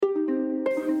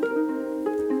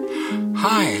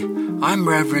Hi, I'm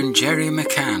Reverend Jerry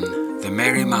McCann, the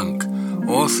Mary Monk,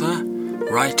 author,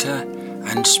 writer,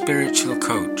 and spiritual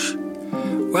coach.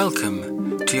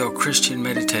 Welcome to your Christian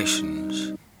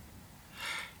Meditations.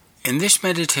 In this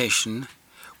meditation,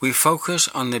 we focus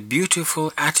on the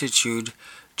beautiful attitude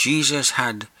Jesus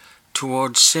had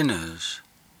towards sinners.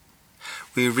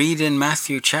 We read in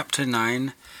Matthew chapter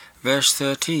 9, verse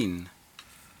 13,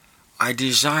 "I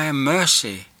desire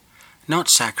mercy, not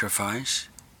sacrifice,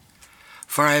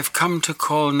 for I have come to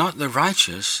call not the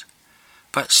righteous,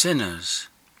 but sinners."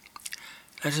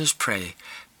 Let us pray.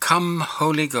 Come,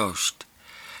 Holy Ghost,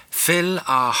 fill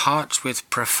our hearts with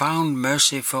profound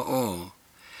mercy for all,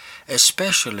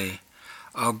 especially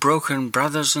our broken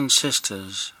brothers and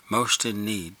sisters most in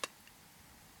need.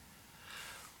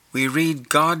 We read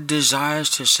God desires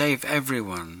to save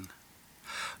everyone,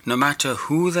 no matter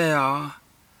who they are,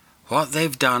 what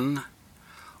they've done,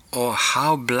 or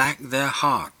how black their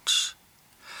hearts.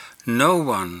 No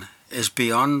one is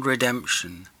beyond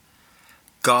redemption.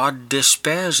 God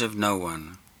despairs of no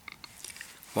one.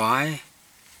 Why?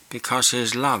 Because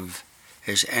His love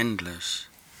is endless.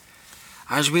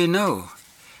 As we know,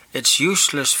 it's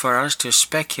useless for us to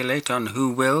speculate on who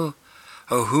will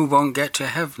or who won't get to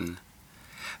heaven.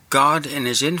 God, in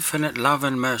His infinite love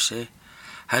and mercy,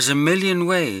 has a million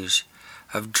ways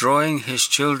of drawing His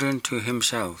children to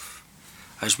Himself.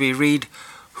 As we read,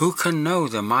 who can know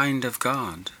the mind of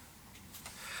God?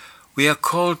 We are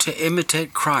called to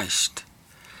imitate Christ,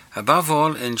 above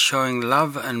all in showing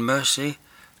love and mercy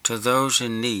to those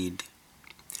in need,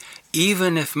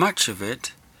 even if much of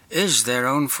it is their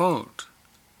own fault.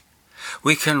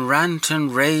 We can rant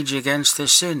and rage against the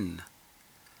sin,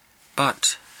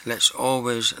 but let's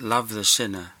always love the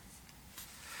sinner.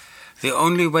 The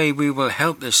only way we will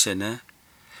help the sinner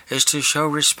is to show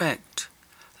respect,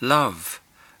 love,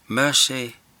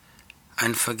 mercy,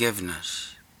 and forgiveness.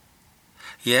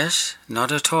 Yes,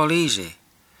 not at all easy,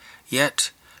 yet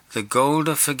the gold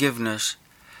of forgiveness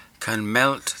can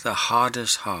melt the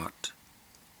hardest heart.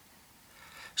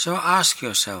 So ask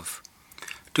yourself,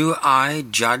 do I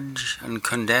judge and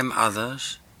condemn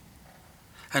others?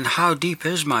 And how deep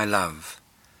is my love,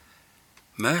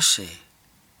 mercy,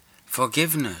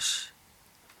 forgiveness,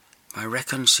 my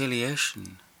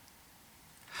reconciliation?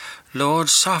 Lord,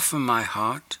 soften my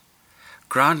heart,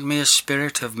 grant me a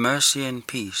spirit of mercy and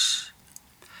peace.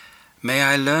 May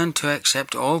I learn to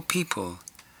accept all people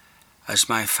as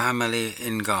my family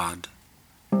in God.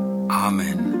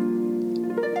 Amen.